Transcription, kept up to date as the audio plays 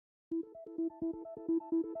How's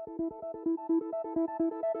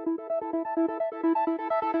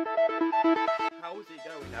it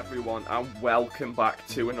going, everyone, and welcome back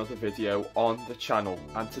to another video on the channel.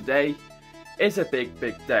 And today is a big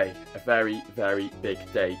day, a very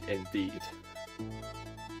big day indeed,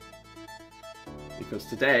 because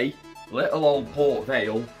today little old Port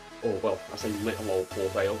Vale, or well, I say little old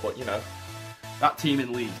Port Vale, but you know, that team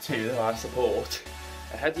in League 2 that I support,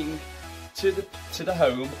 are heading to the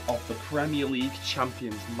home of the Premier League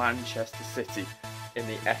champions Manchester City in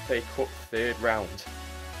the FA Cup third round.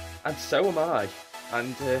 And so am I,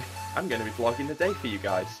 and I'm going to be vlogging the day for you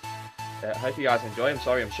guys. I hope you guys enjoy. I'm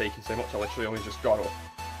sorry I'm shaking so much, I literally only just got up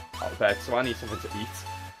out of bed, so I need something to eat.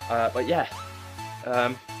 But yeah,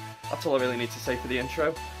 that's all I really need to say for the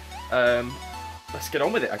intro. Let's get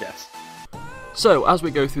on with it, I guess. So, as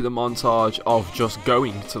we go through the montage of just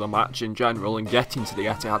going to the match in general and getting to the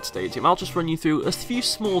Etihad Stadium, I'll just run you through a few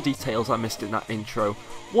small details I missed in that intro.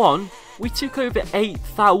 One, we took over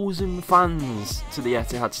 8,000 fans to the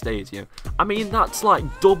Etihad Stadium. I mean, that's like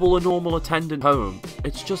double a normal attendance home.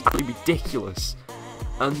 It's just absolutely ridiculous.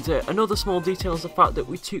 And another small detail is the fact that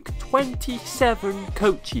we took 27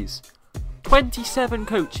 coaches. 27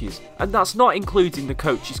 coaches, and that's not including the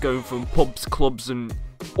coaches going from pubs, clubs and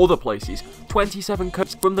other places. 27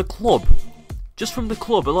 coaches from the club, just from the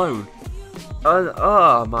club alone. And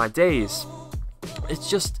oh my days, it's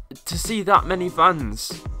just, to see that many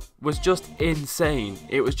fans was just insane.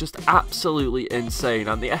 It was just absolutely insane,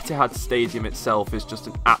 and the Etihad Stadium itself is just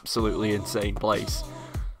an absolutely insane place.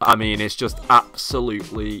 I mean, it's just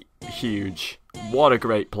absolutely huge. What a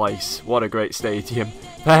great place, what a great stadium.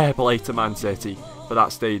 Fair play to Man City for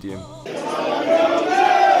that stadium.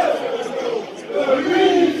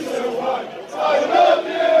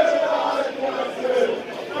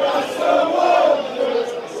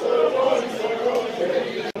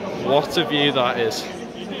 What a view that is.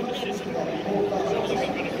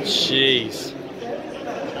 Jeez.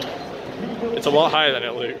 It's a lot higher than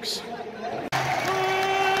it looks.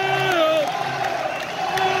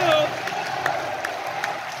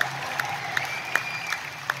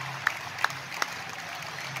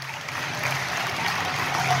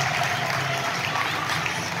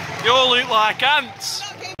 You all look like ants.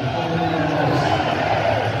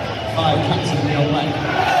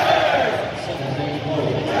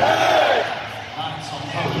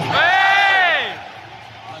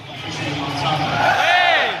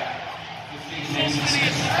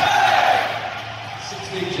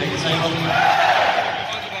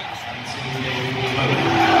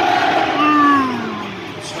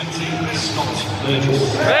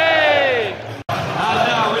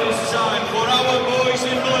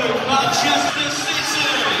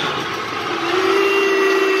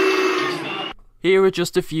 Here are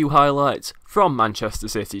just a few highlights from Manchester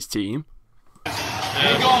City's team. In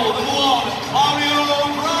goal, number 1, Browne.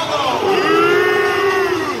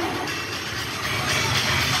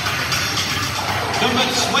 Number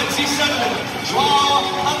 27,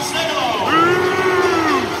 Cancelo.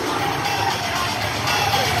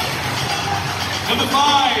 Number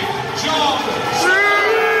 5, Joyce.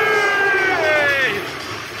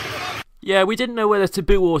 Yeah, we didn't know whether to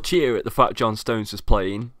boo or cheer at the fact John Stones was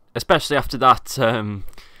playing, especially after that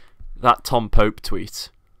that Tom Pope tweet.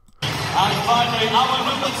 And finally, our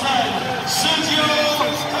number 10,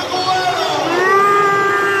 Aguero.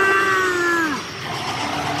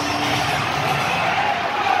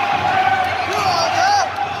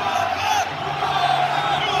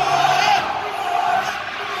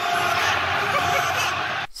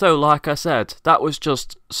 So, like I said, that was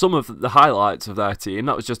just some of the highlights of their team.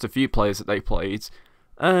 That was just a few players that they played.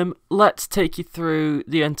 Let's take you through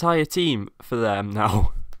the entire team for them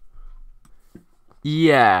now.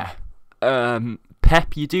 Yeah.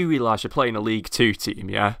 Pep, you do realise you're playing a League 2 team,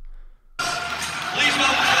 yeah?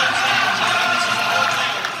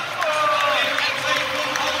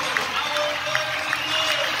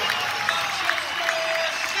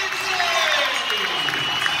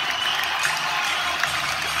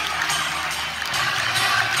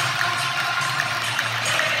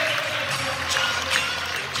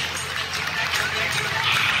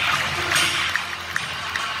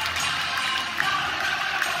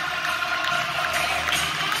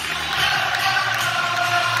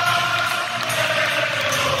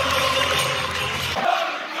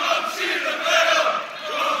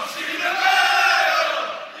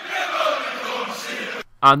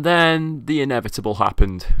 And then the inevitable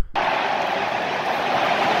happened. No, I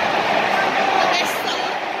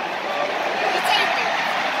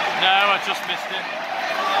just missed it.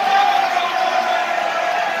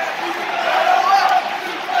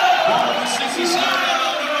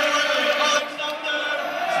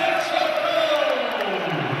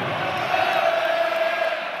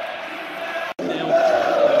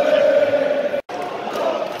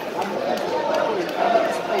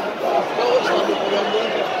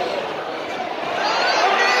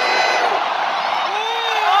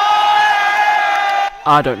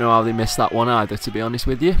 I don't know how they missed that one either, to be honest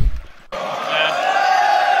with you.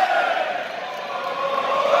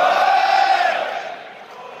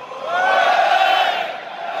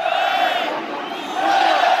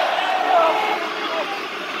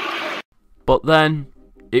 But then,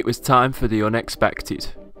 it was time for the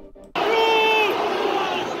unexpected.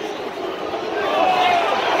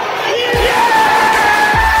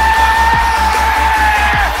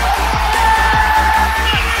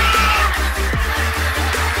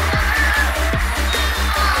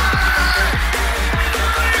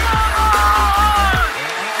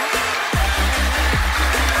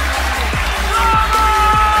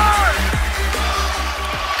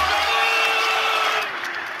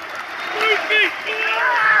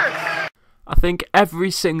 I think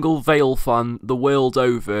every single Vale fan the world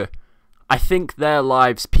over, I think their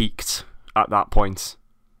lives peaked at that point.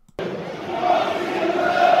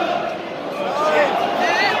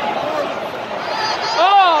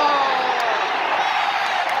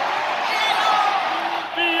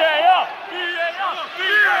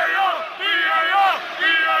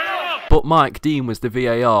 But Mike Dean was the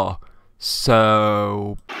VAR,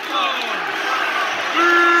 so...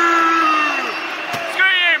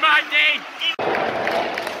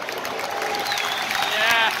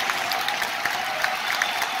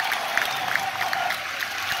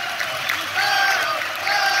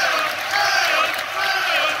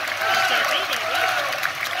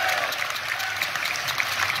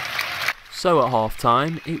 So at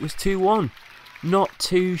half-time, it was 2-1. Not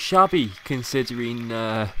too shabby, considering,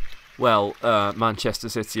 Manchester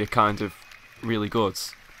City are kind of really good.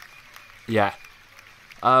 Yeah.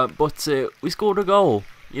 But we scored a goal.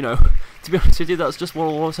 You know, to be honest with you, that's just what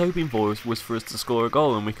I was hoping for, was for us to score a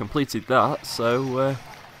goal, and we completed that. So,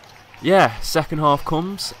 yeah, second half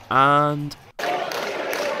comes, and...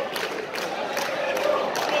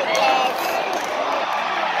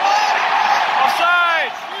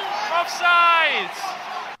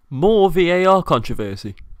 more VAR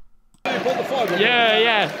controversy.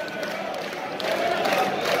 Yeah.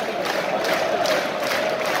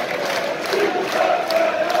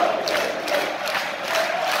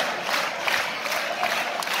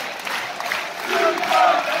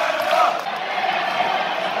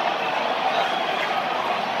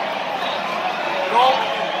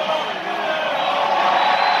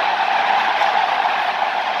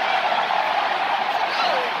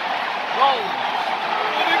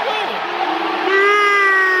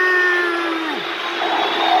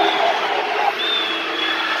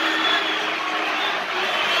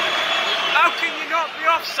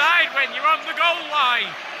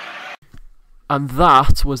 And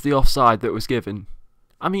that was the offside that was given.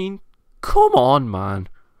 I mean, come on, man.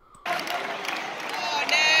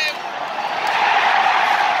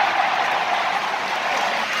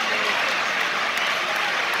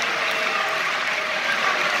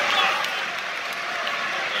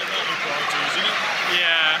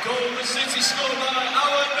 Yeah. Goal the City scored by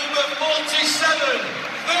our number 47,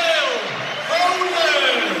 Vale,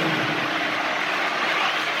 Foden.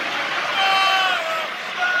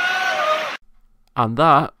 And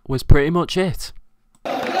that was pretty much it.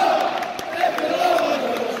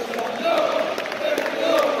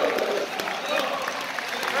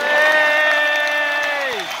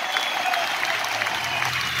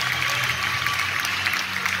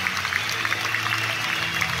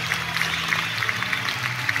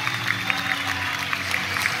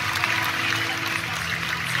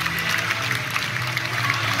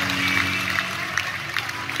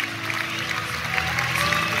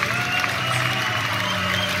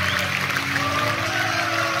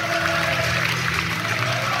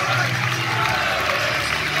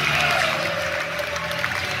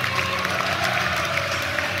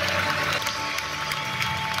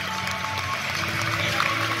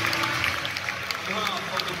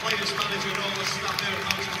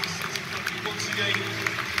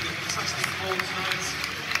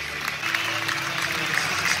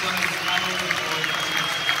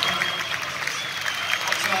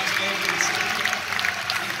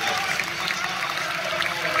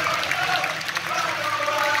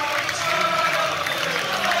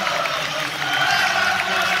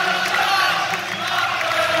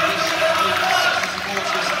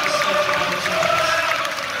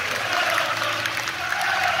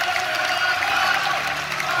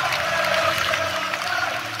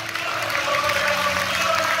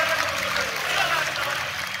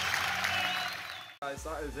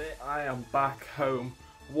 That is it. I am back home.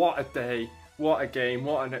 What a day, what a game,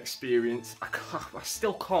 what an experience. I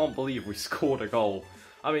still can't believe we scored a goal.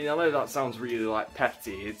 I mean, I know that sounds really like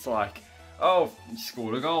petty. It's like, Oh, he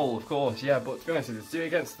scored a goal, of course, yeah, but to be honest, it's doing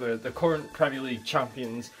against the current Premier League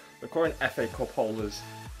champions, the current FA Cup holders,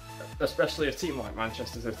 especially a team like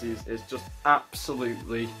Manchester City is just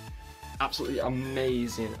absolutely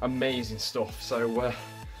amazing stuff. So,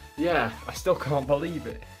 yeah, I still can't believe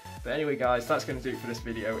it. But anyway guys, that's going to do it for this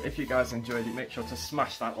video. If you guys enjoyed it, make sure to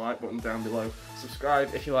smash that like button down below. Subscribe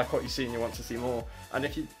if you like what you see and you want to see more. And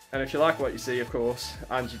if you like what you see, of course,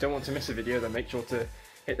 and you don't want to miss a video, then make sure to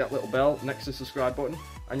hit that little bell next to the subscribe button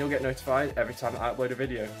and you'll get notified every time I upload a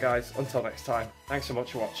video. Guys, until next time, thanks so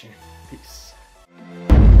much for watching. Peace.